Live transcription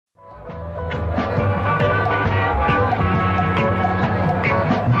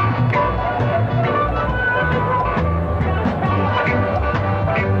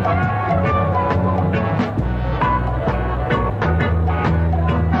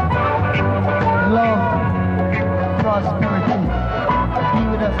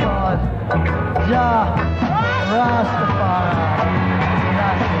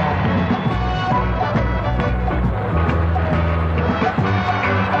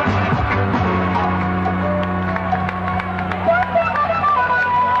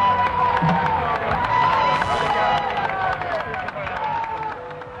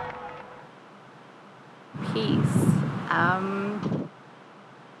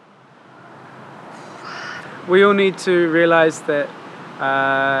We all need to realize that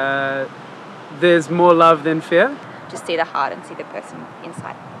there's more love than fear. Just see the heart and see the person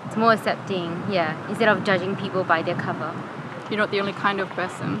inside. It's more accepting, yeah, instead of judging people by their cover. You're not the only kind of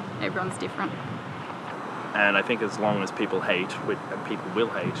person. Everyone's different. And I think as long as people hate, and people will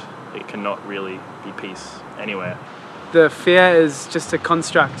hate, it cannot really be peace anywhere. The fear is just a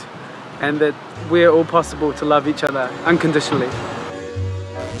construct, and that we're all possible to love each other unconditionally.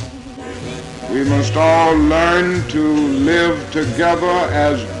 We must all learn to live together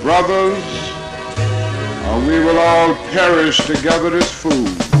as brothers, or we will all perish together as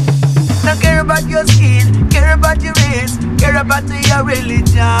fools. Don't care about your skin, care about your race, care about your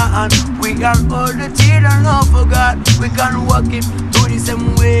religion. We are all the children of God. We can walk it through the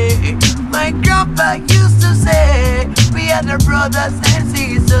same way. My grandpa used to say, we are the brothers and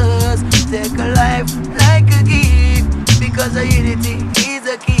sisters. Take a life like a gift, because the unity is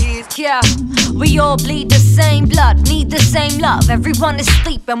a key. Yeah, we all bleed the same blood, need the same love. Everyone is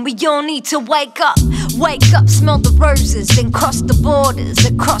asleep and we all need to wake up. Wake up, smell the roses, then cross the borders,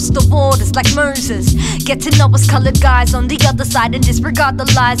 across the waters like Moses. Get to know us colored guys on the other side and disregard the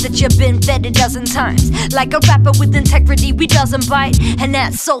lies that you've been fed a dozen times. Like a rapper with integrity, we doesn't bite, and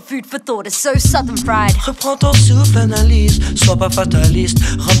that soul food for thought is so southern fried. Reprends ton souffle, analyse, sois pas fataliste.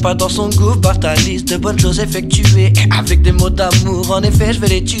 Rentre pas dans son gouffre, barre ta liste de bonnes choses effectuées. Avec des mots d'amour, en effet, je vais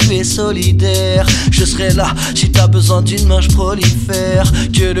les tuer. Solidaire, je serai là si t'as besoin d'une main, je prolifère.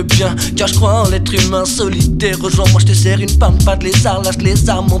 Que le bien, car je crois en l'être humain solidaire. Rejoins-moi, je te serre une pomme, pas de lézard. Lâche les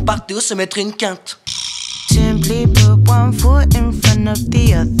armes, on partout se mettre une quinte. Simply put one foot in front of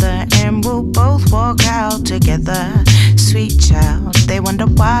the other, and we'll both walk out together. Sweet child, they wonder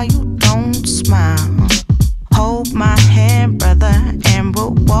why you don't smile. Hold my hand, brother, and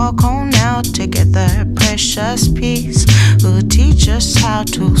we'll walk on out together. Precious peace will teach us how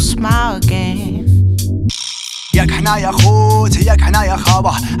to smile again. ياك حنا يا خوت ياك حنا يا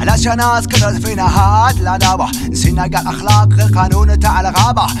خابة علشان ناس كثرت فينا هات العدابة نسينا قال أخلاق غير قانون تاع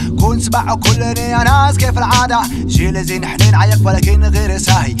الغابة كون سبع وكلنا يا ناس كيف العادة جيل زين حنين عيق ولكن غير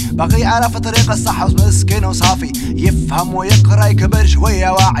ساهي باقي يعرف طريق الصح ومسكين وصافي يفهم ويقرأ يكبر شوية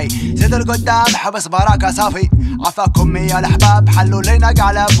واعي زيد القدام حبس براكة صافي عفاكم يا الأحباب حلوا لنا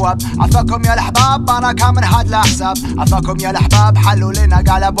قاع الأبواب عفاكم يا الأحباب أنا كامل هاد الأحساب عفاكم يا الأحباب حلوا لنا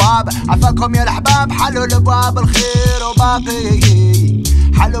قاع الأبواب عفاكم يا الأحباب حلوا الأبواب الخير وباقي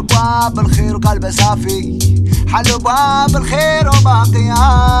حلوا أبواب الخير وقلب صافي حلوا أبواب الخير وباقي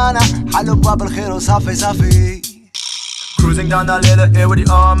أنا حلوا أبواب الخير وصافي صافي. Cruising down that little air with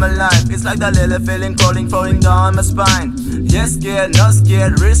the arm alive. It's like that little feeling crawling, falling down my spine. Yes, scared, not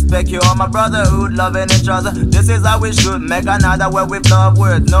scared. Respect you all my brotherhood, loving each other. This is how we should make another world with love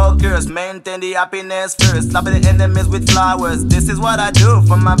words. No curse, maintain the happiness first. Slapping the enemies with flowers. This is what I do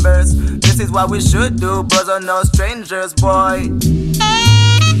for my verse. This is what we should do. Brothers are no strangers, boy.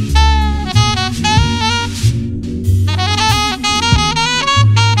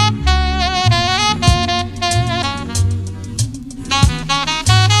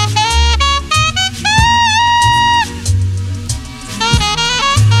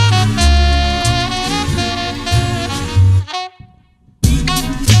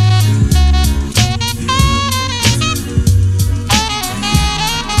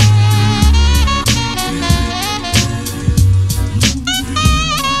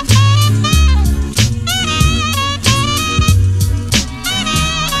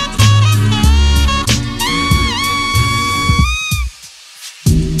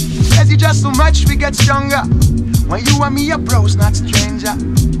 So much we get stronger when you and me are bros, not stranger.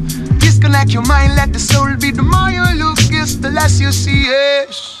 Disconnect your mind, let the soul be. The more you look, it's the less you see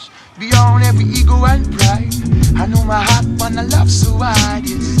it. Beyond every ego and pride, I know my heart wanna love so wide,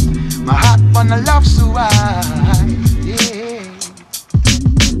 yes. My heart wanna love so wide, yeah.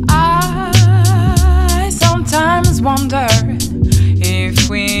 I sometimes wonder if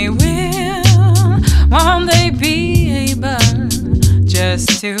we will one day be able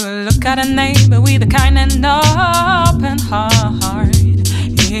just to look at a neighbor with a kind and open heart.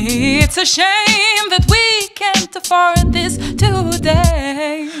 It's a shame that we can't afford this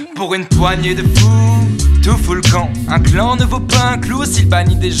today. Pour une poignée de fous tout fout le camp. Un clan ne vaut pas un clou s'il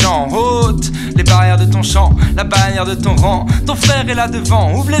bannit des gens. Ôte les barrières de ton champ, la bannière de ton rang. Ton frère est là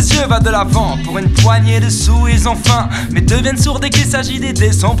devant, ouvre les yeux, va de l'avant. Pour une poignée de sous ils ont faim, mais deviennent sourds dès qu'il s'agit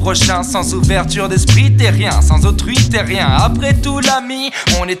d'aider son prochain. Sans ouverture d'esprit t'es rien, sans autrui t'es rien. Après tout l'ami,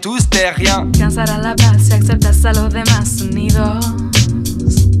 on est tous terriens. Cansará la paz si aceptas a los demás unidos.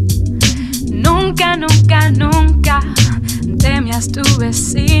 Nunca, nunca, nunca temas tu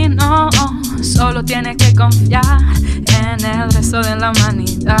vecino. Solo tienes que confiar en el resto de la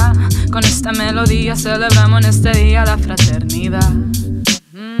humanidad. Con esta melodía celebramos en este día la fraternidad.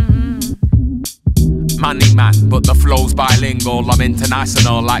 Money man, but the flow's bilingual. I'm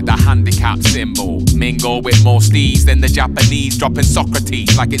international like the handicap symbol. Mingle with more steez than the Japanese, dropping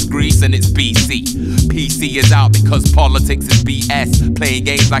Socrates like it's Greece and it's BC. PC is out because politics is BS. Playing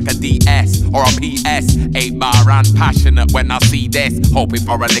games like a DS or a PS. 8 bar and passionate when I see this. Hoping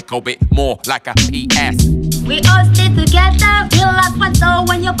for a little bit more like a PS. We all stay together, real life one soul.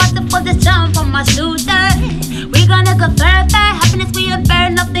 When you're about to pull this jump from my shooter, we gonna go further. Happiness we infer,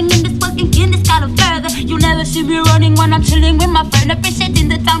 nothing in this world can get this kind of further. You never see me running when I'm chilling with my friend. Appreciating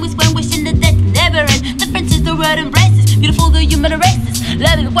the time we spend, wishing the day never ends. Difference is the world embraces, beautiful the human races.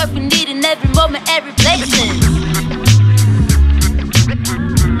 Loving what we need in every moment, every place.